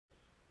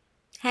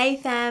Hey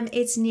fam,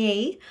 it's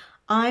Nhi.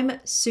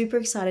 I'm super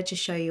excited to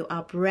show you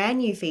our brand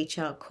new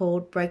feature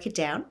called Break It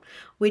Down,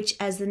 which,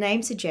 as the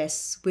name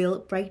suggests, will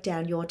break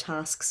down your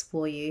tasks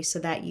for you so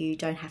that you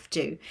don't have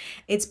to.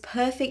 It's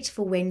perfect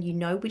for when you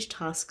know which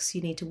tasks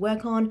you need to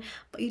work on,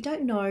 but you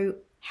don't know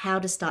how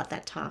to start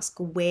that task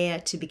or where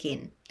to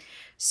begin.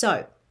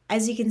 So,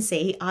 as you can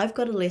see, I've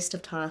got a list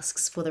of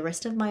tasks for the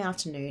rest of my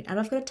afternoon, and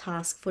I've got a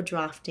task for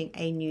drafting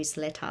a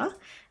newsletter.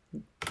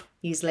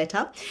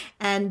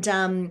 And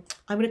I'm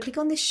going to click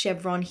on this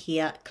chevron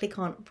here, click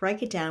on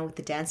break it down with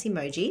the dance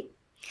emoji.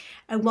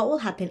 And what will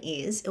happen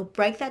is it'll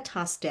break that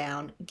task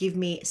down, give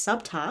me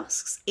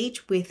subtasks,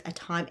 each with a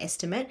time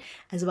estimate,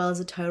 as well as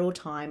a total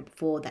time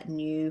for that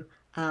new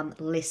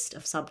list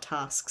of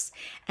subtasks.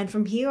 And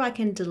from here, I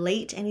can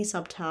delete any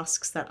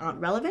subtasks that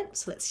aren't relevant.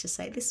 So let's just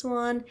say this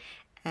one,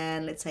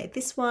 and let's say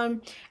this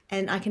one,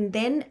 and I can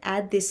then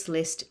add this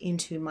list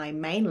into my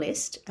main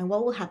list. And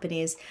what will happen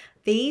is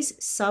these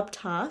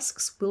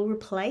subtasks will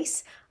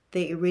replace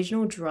the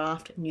original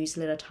draft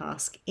newsletter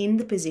task in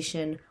the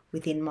position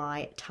within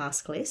my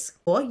task list.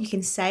 Or you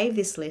can save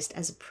this list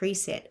as a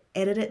preset,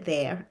 edit it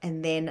there,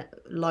 and then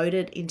load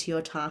it into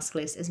your task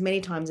list as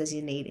many times as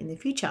you need in the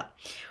future.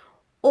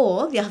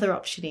 Or the other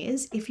option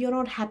is, if you're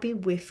not happy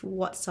with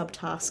what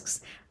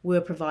subtasks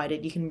were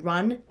provided, you can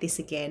run this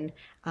again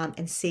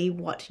and see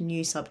what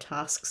new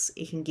subtasks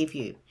it can give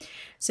you.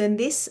 So in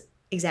this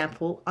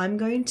example, I'm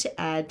going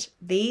to add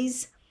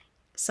these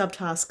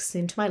subtasks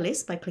into my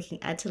list by clicking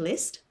Add to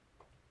List.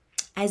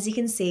 As you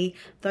can see,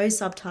 those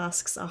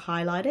subtasks are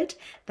highlighted.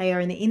 They are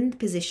in the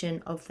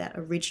position of that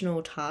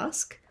original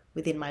task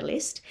within my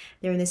list.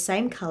 They're in the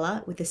same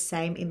color with the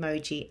same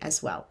emoji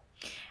as well.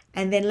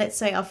 And then let's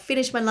say I've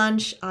finished my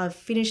lunch, I've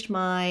finished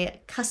my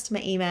customer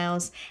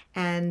emails,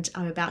 and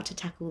I'm about to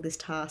tackle this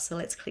task. So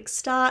let's click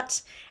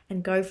Start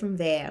and go from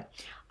there.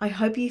 I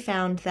hope you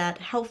found that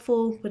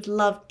helpful. Would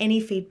love any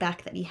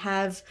feedback that you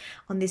have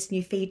on this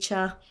new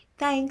feature.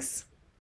 Thanks.